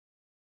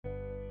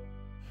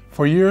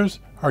For years,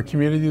 our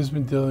community has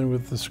been dealing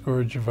with the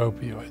scourge of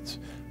opioids.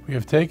 We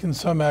have taken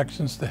some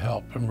actions to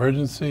help.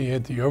 Emergency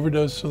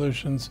anti-overdose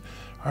solutions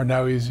are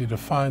now easy to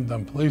find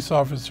on police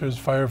officers,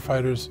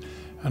 firefighters,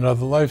 and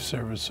other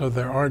lifesavers, so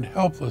they aren't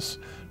helpless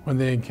when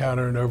they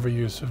encounter an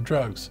overuse of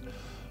drugs.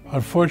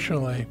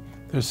 Unfortunately,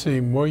 they're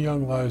seeing more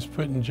young lives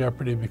put in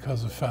jeopardy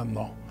because of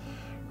fentanyl.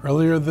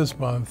 Earlier this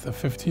month, a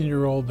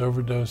 15-year-old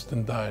overdosed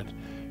and died.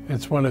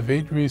 It's one of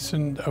 8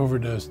 recent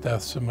overdose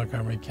deaths in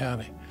Montgomery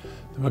County.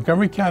 The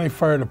Montgomery County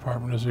Fire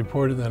Department has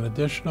reported an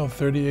additional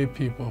 38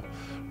 people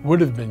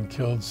would have been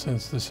killed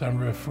since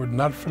December if it were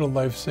not for the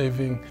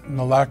life-saving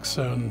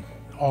naloxone,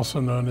 also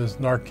known as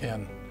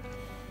Narcan.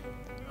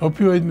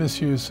 Opioid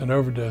misuse and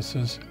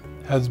overdoses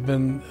has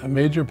been a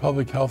major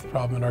public health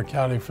problem in our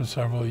county for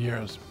several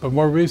years, but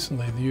more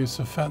recently the use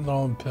of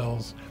fentanyl in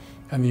pills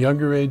and the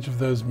younger age of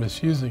those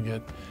misusing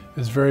it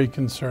is very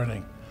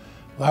concerning.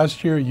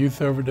 Last year, youth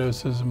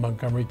overdoses in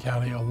Montgomery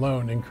County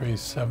alone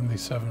increased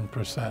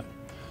 77%.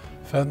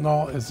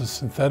 Fentanyl is a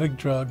synthetic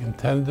drug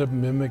intended to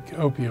mimic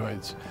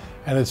opioids,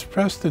 and it's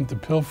pressed into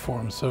pill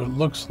form so it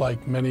looks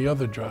like many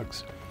other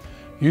drugs.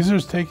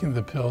 Users taking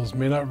the pills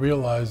may not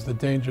realize the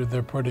danger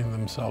they're putting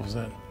themselves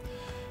in.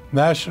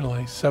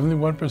 Nationally,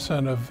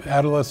 71% of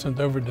adolescent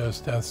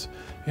overdose deaths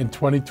in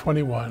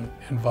 2021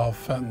 involve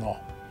fentanyl.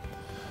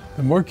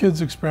 The more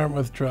kids experiment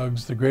with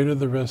drugs, the greater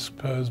the risk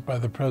posed by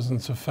the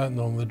presence of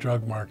fentanyl in the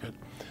drug market.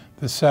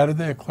 This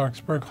Saturday at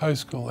Clarksburg High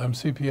School,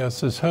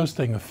 MCPS is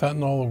hosting a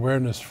fentanyl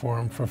awareness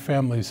forum for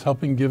families,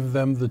 helping give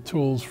them the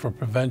tools for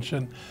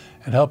prevention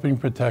and helping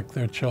protect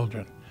their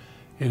children.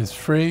 It is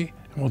free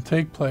and will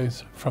take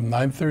place from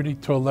 9:30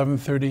 to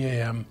 11:30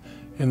 a.m.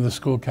 in the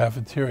school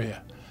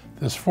cafeteria.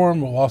 This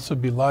forum will also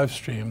be live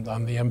streamed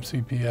on the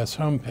MCPS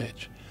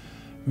homepage.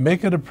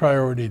 Make it a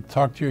priority to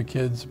talk to your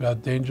kids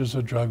about dangers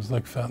of drugs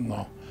like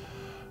fentanyl.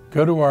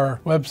 Go to our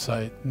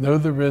website,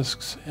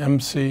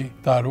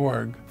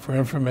 knowtherisksmc.org, for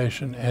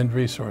information and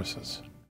resources.